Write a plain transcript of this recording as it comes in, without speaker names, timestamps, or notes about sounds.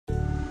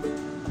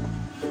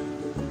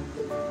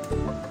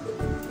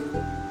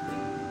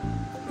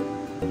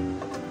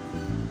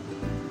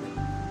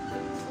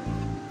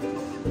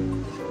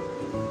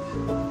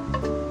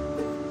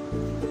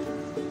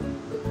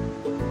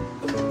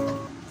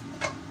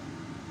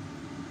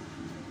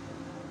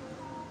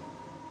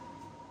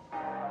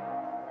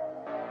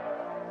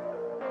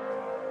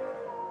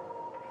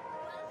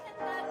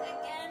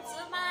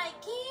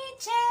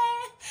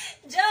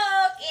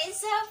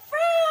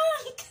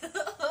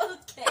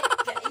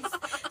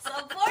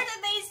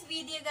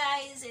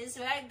because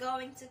we are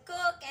going to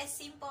cook a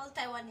simple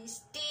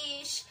Taiwanese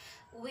dish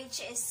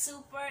which is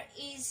super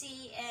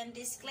easy. And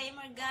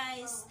disclaimer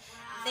guys,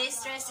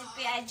 this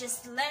recipe I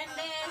just learned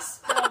this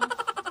from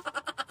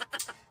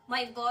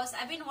my boss.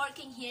 I've been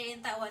working here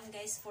in Taiwan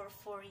guys for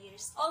 4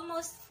 years,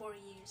 almost 4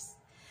 years.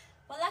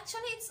 Well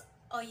actually it's,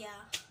 oh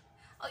yeah,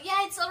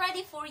 it's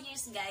already 4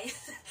 years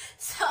guys.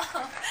 So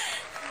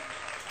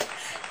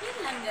yun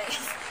lang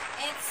guys,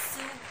 it's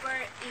super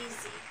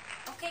easy.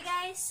 Okay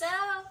guys, so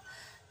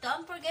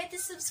don't forget to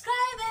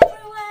subscribe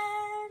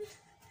everyone.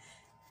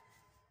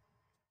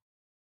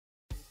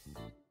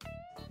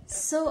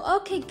 So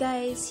okay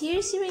guys,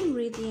 here's your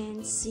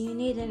ingredients. You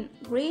need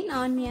green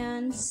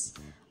onions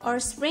or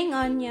spring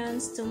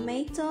onions,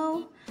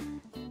 tomato,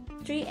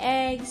 3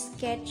 eggs,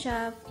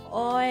 ketchup,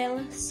 oil,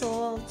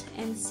 salt,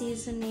 and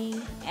seasoning,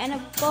 and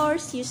of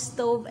course your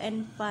stove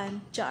and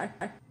pan jar.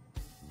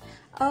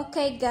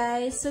 Okay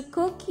guys, so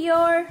cook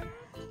your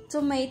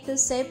tomato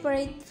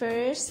separate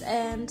first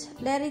and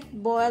let it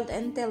boil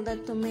until the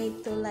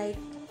tomato like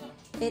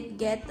it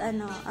get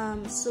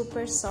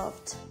super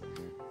soft.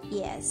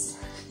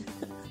 Yes.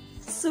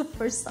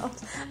 Super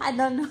soft. I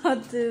don't know how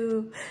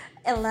to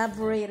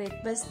elaborate it,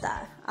 but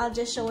I'll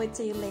just show it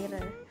to you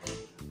later.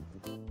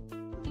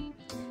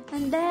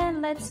 And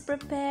then let's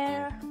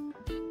prepare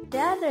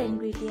the other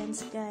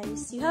ingredients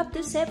guys. You have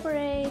to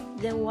separate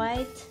the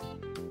white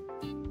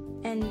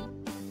and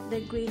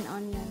the green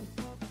onion.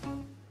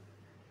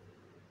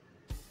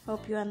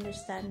 Hope you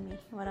understand me,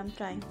 what I'm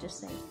trying to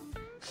say.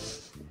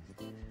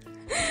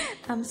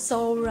 I'm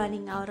so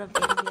running out of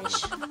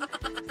English.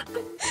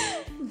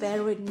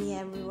 Bear with me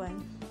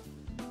everyone.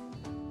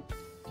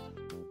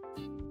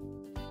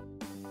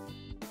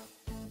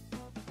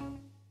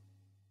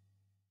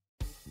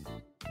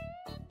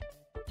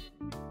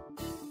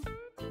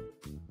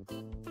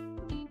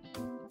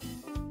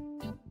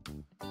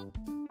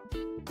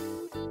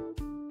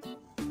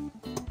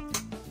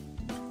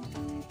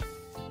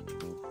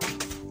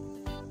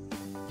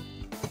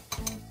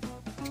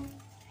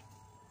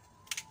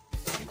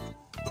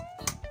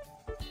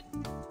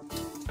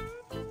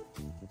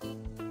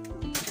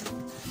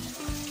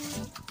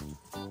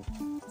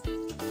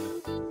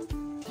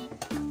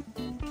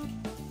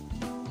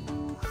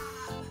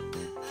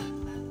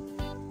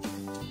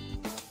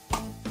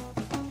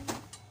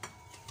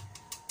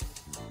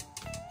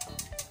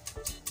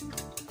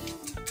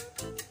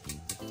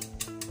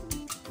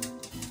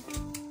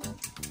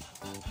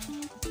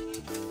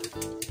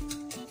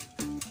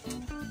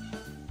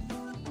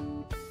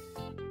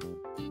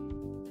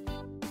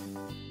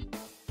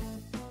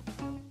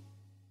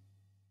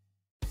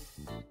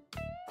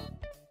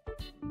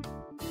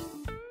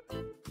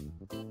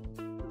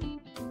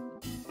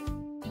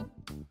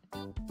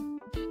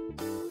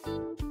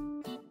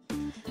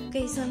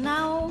 Okay, so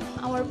now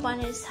our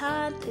pan is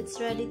hot. It's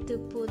ready to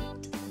put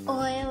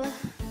oil.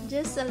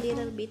 Just a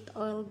little bit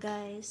oil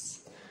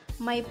guys.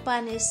 My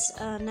pan is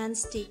a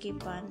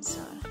non-sticky pan, so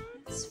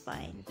it's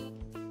fine.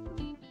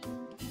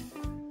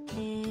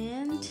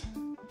 And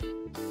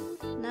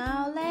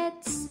now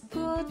let's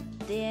put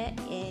the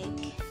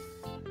egg.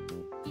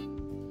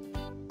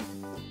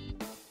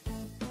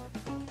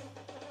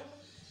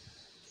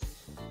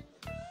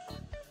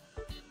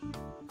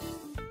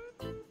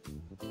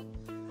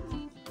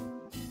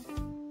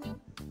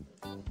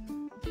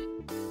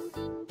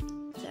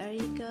 There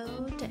you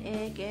go, the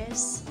egg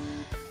is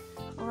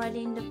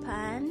already in the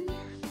pan.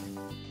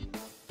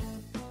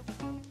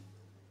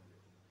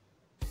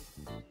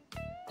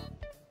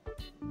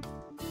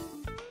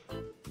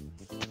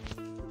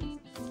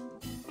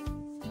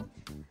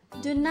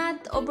 Do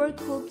not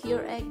overcook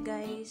your egg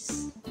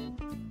guys.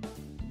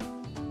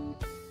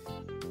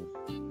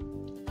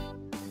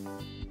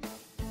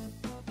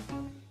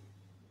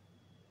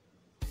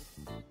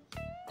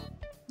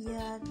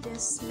 Yeah,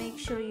 just make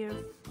sure your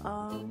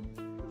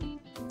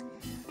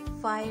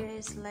fire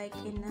is like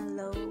in a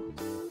low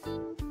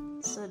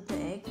so the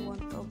egg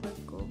won't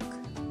overcook.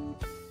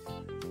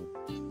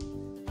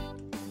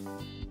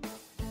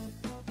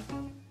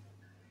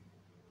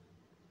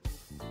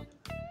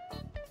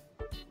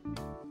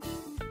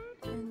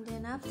 And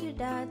then after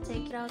that,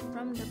 take it out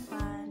from the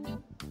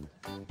pan.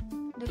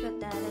 Look at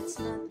that, it's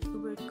not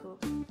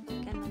overcooked.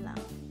 Kinda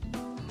lang.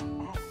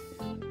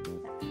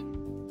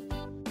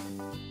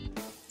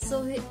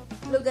 So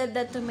look at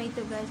that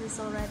tomato guys, it's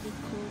already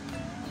cooked.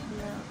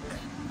 Look,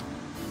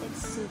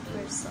 it's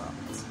super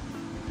soft.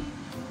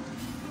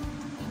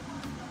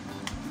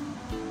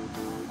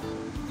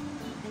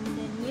 And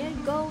then we're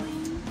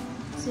going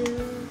to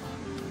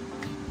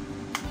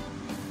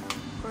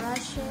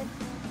crush it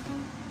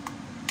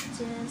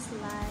just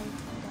like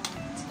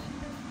that.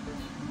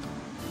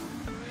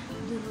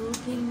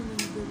 Durugin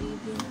ng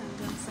durugin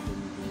hanggang sa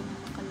hindi na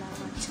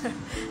makalawan siya.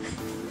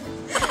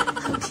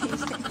 Okay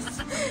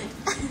guys.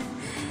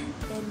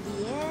 And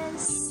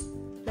yes,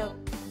 look.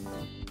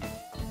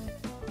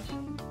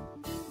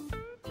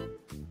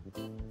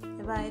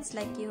 Diba? It's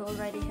like you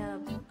already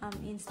have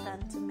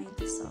instant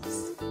tomato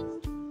sauce.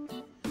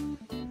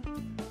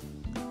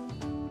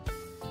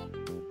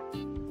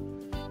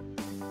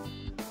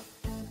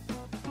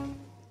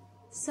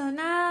 So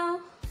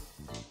now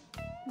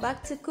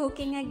back to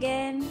cooking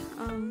again.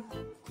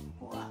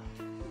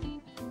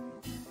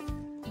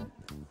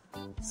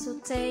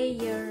 Saute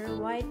your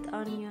white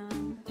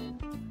onion.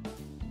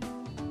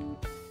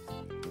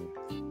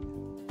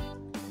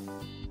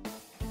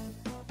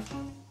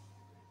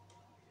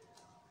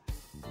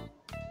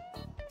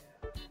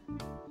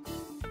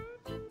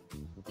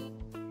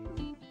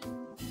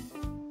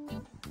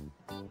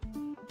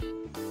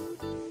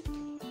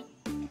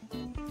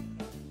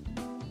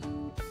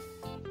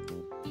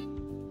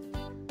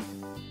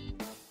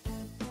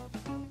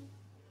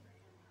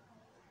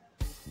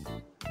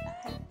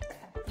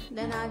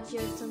 Then add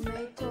your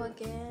tomato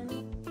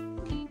again.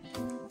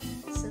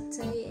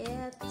 Saute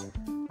it.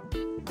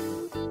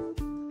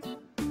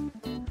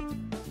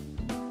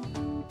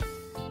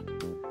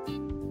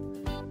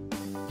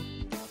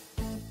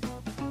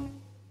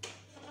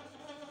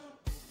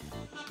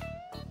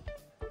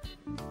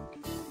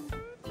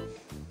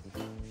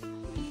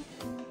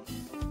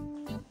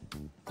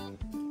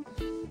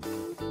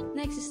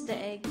 Next is the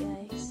egg,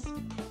 guys.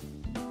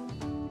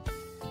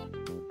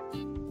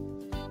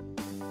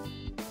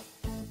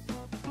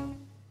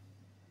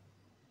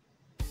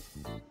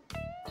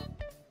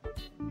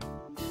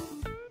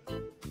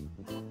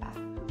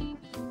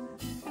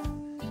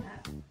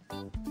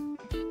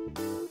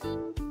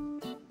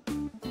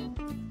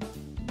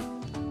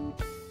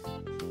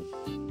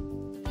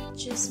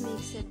 Just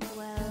mix it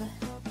well.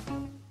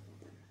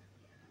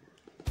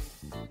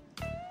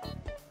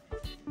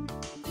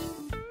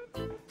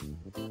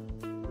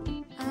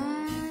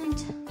 And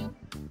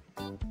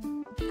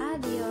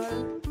add your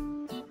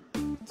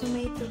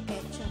tomato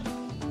ketchup.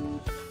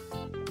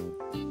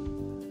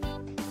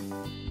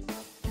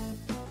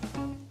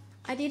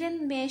 I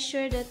didn't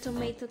measure the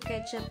tomato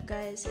ketchup,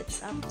 guys.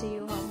 It's up to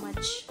you how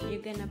much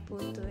you're gonna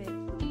put to it.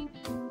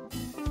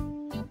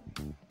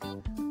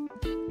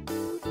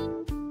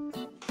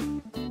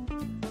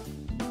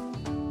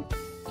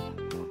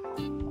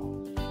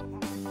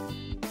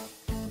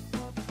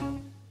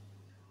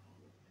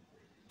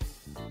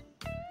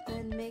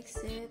 Mix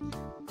it,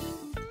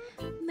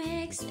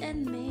 mix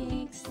and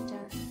mix.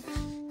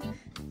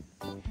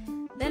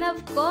 Then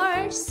of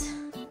course,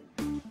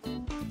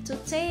 to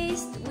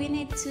taste, we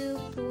need to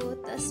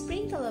put a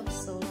sprinkle of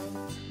salt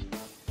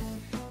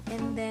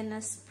and then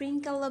a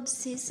sprinkle of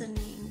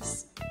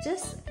seasonings.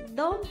 Just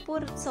don't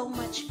put so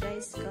much,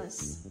 guys,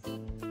 because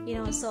you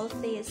know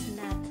salty is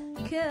not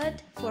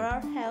good for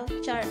our health.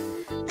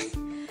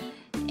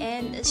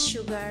 And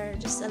sugar,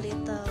 just a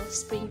little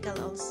sprinkle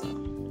also.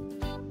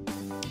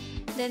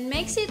 Then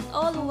mix it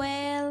all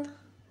well.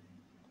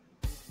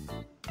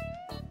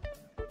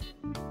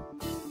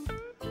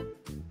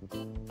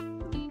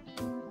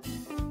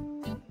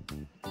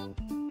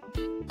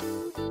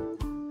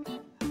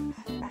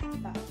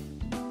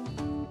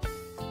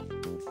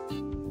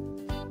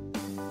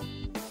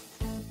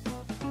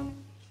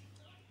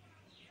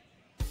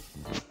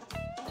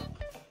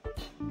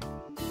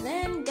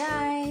 Then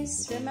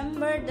guys,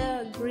 remember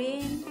the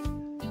green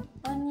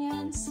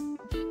onions?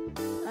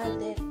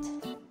 Add it.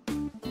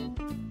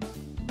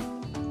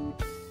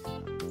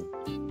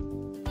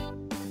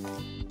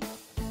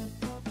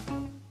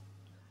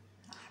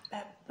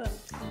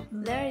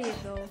 There you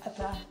go.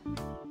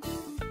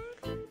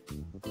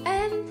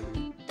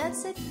 And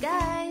that's it,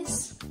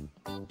 guys.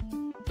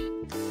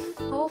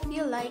 Hope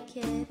you like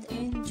it.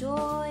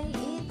 Enjoy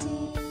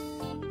eating.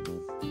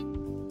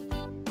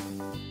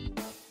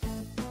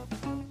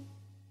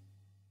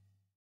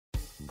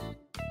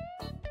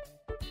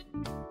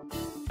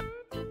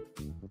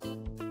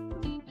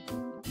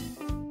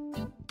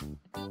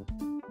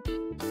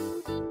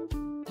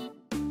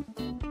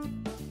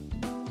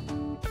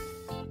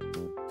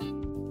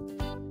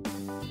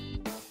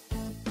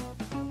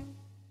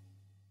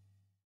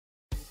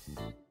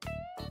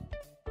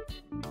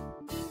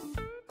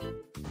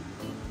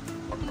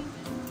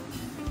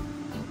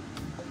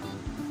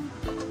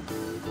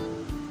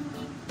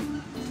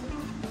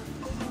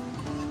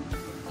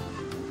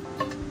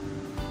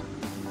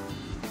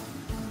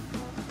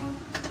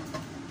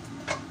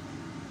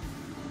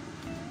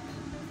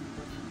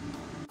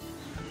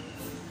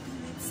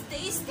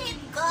 Taste it,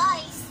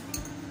 guys.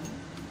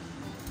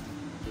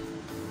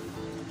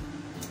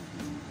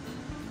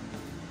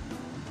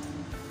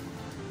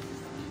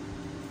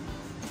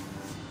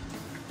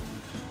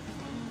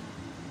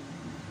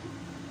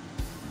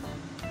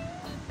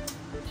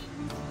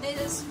 This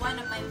is one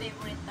of my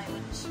favorite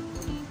Taiwanese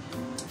dish.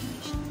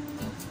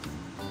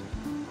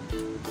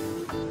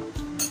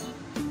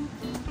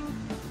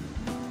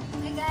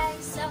 Okay,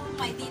 guys, so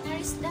my dinner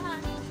is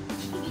done.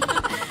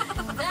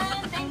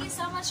 Then thank you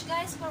so much,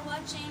 guys, for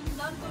watching.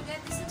 Don't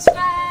forget to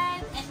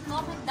subscribe and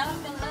comment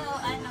down below,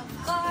 and of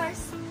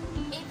course,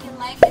 if you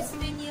like this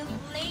video,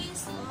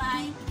 please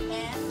like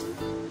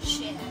and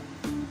share.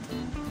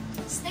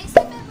 Stay safe.